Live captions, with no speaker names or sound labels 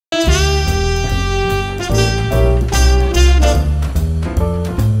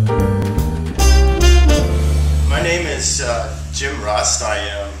West. I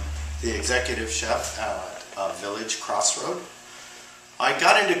am the executive chef at Village Crossroad. I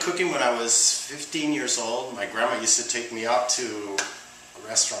got into cooking when I was 15 years old. My grandma used to take me out to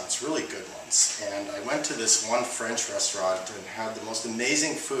restaurants, really good ones. And I went to this one French restaurant and had the most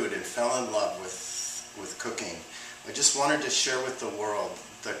amazing food and fell in love with cooking. I just wanted to share with the world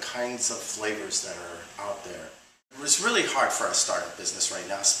the kinds of flavors that are out there. It was really hard for a startup business right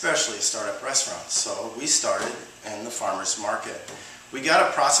now, especially a startup restaurant. So we started in the farmer's market. We got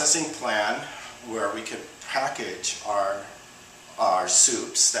a processing plan where we could package our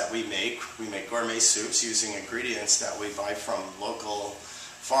soups that we make. We make gourmet soups using ingredients that we buy from local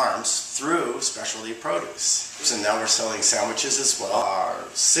farms through specialty produce. And now we're selling sandwiches as well. Our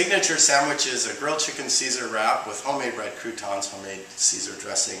signature sandwich is a grilled chicken Caesar wrap with homemade red croutons, homemade Caesar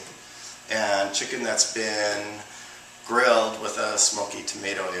dressing, and chicken that's been grilled with a smoky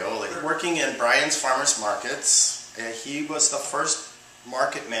tomato aioli. Working in Brian's Farmers Markets, he was the first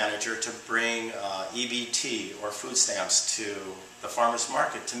market manager to bring EBT or food stamps to the farmers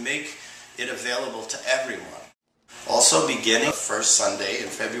market to make it available to everyone. Also beginning first Sunday in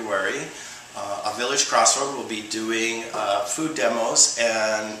February, a Village Crossroad will be doing food demos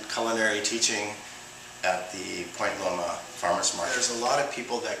and culinary teaching at the Point Loma Farmers Market. There's a lot of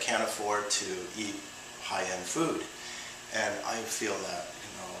people that can't afford to eat high-end food, and I feel that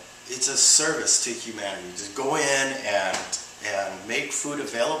it's a service to humanity to go in and make food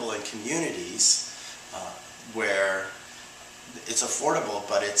available in communities where it's affordable,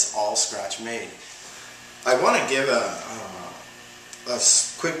 but it's all scratch made. I want to give a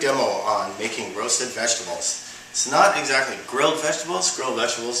quick demo on making roasted vegetables. It's not exactly grilled vegetables. Grilled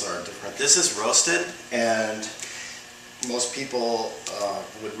vegetables are different. This is roasted, and most people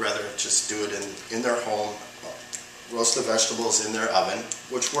would rather just do it in their home. Roast the vegetables in their oven,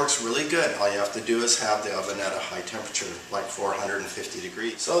 which works really good. All you have to do is have the oven at a high temperature, like 450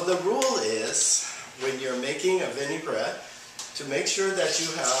 degrees. So the rule is, when you're making a vinaigrette, to make sure that you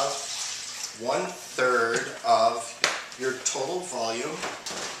have 1/3 of your total volume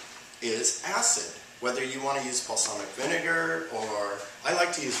is acid. Whether you want to use balsamic vinegar, or I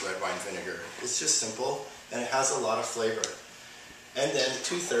like to use red wine vinegar. It's just simple and it has a lot of flavor. And then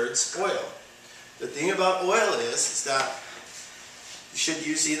 2/3 oil. The thing about oil is that you should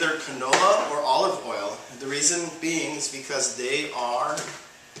use either canola or olive oil. The reason being is because they are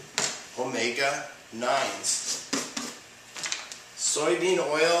omega-9s. Soybean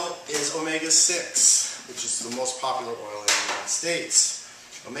oil is omega-6, which is the most popular oil in the United States.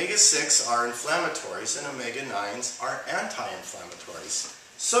 Omega-6 are inflammatories and omega-9s are anti-inflammatories.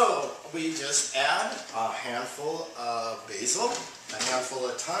 So we just add a handful of basil, a handful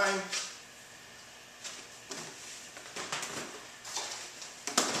of thyme,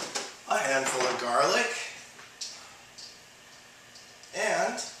 a handful of garlic,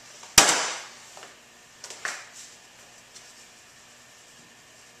 and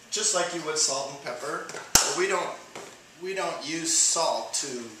just like you would salt and pepper. But we don't use salt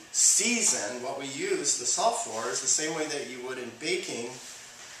to season. What we use the salt for is the same way that you would in baking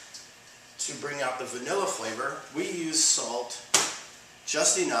to bring out the vanilla flavor. We use salt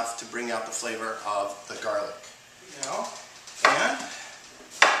just enough to bring out the flavor of the garlic. And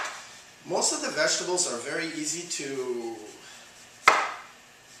most of the vegetables are very easy to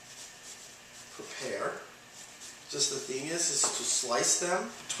prepare. Just the thing is to slice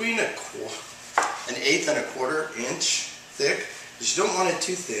them between an 1/8 and a 1/4 inch thick, because you don't want it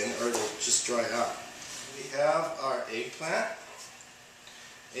too thin or it'll just dry out. We have our eggplant.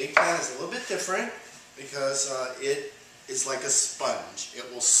 Eggplant is a little bit different because it is like a sponge. It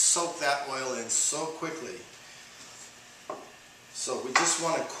will soak that oil in so quickly. So we just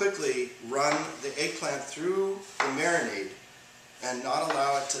want to quickly run the eggplant through the marinade and not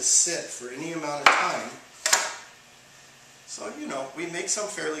allow it to sit for any amount of time. So, we make some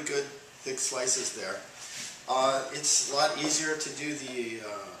fairly good thick slices there. It's a lot easier to do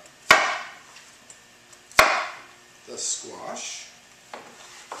the squash.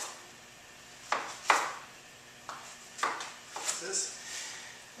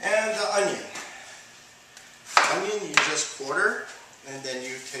 And the onion. Onion you just quarter, and then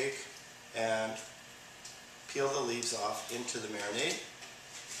you take and peel the leaves off into the marinade.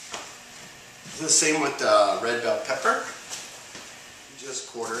 The same with the red bell pepper. You just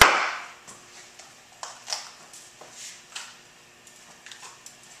quarter it.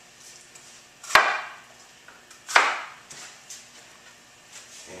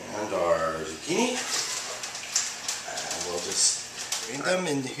 And our zucchini. And we'll just bring them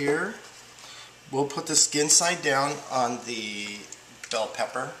in here. We'll put the skin side down on the bell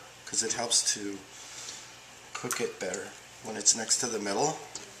pepper because it helps to cook it better. when it's next to the middle.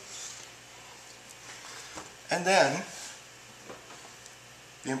 And then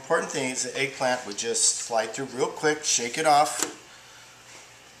the important thing is the eggplant would just slide through real quick, shake it off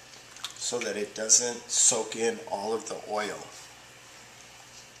so that it doesn't soak in all of the oil.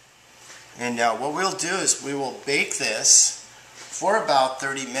 And now what we'll do is we will bake this for about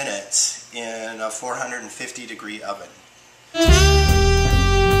 30 minutes in a 450 degree oven.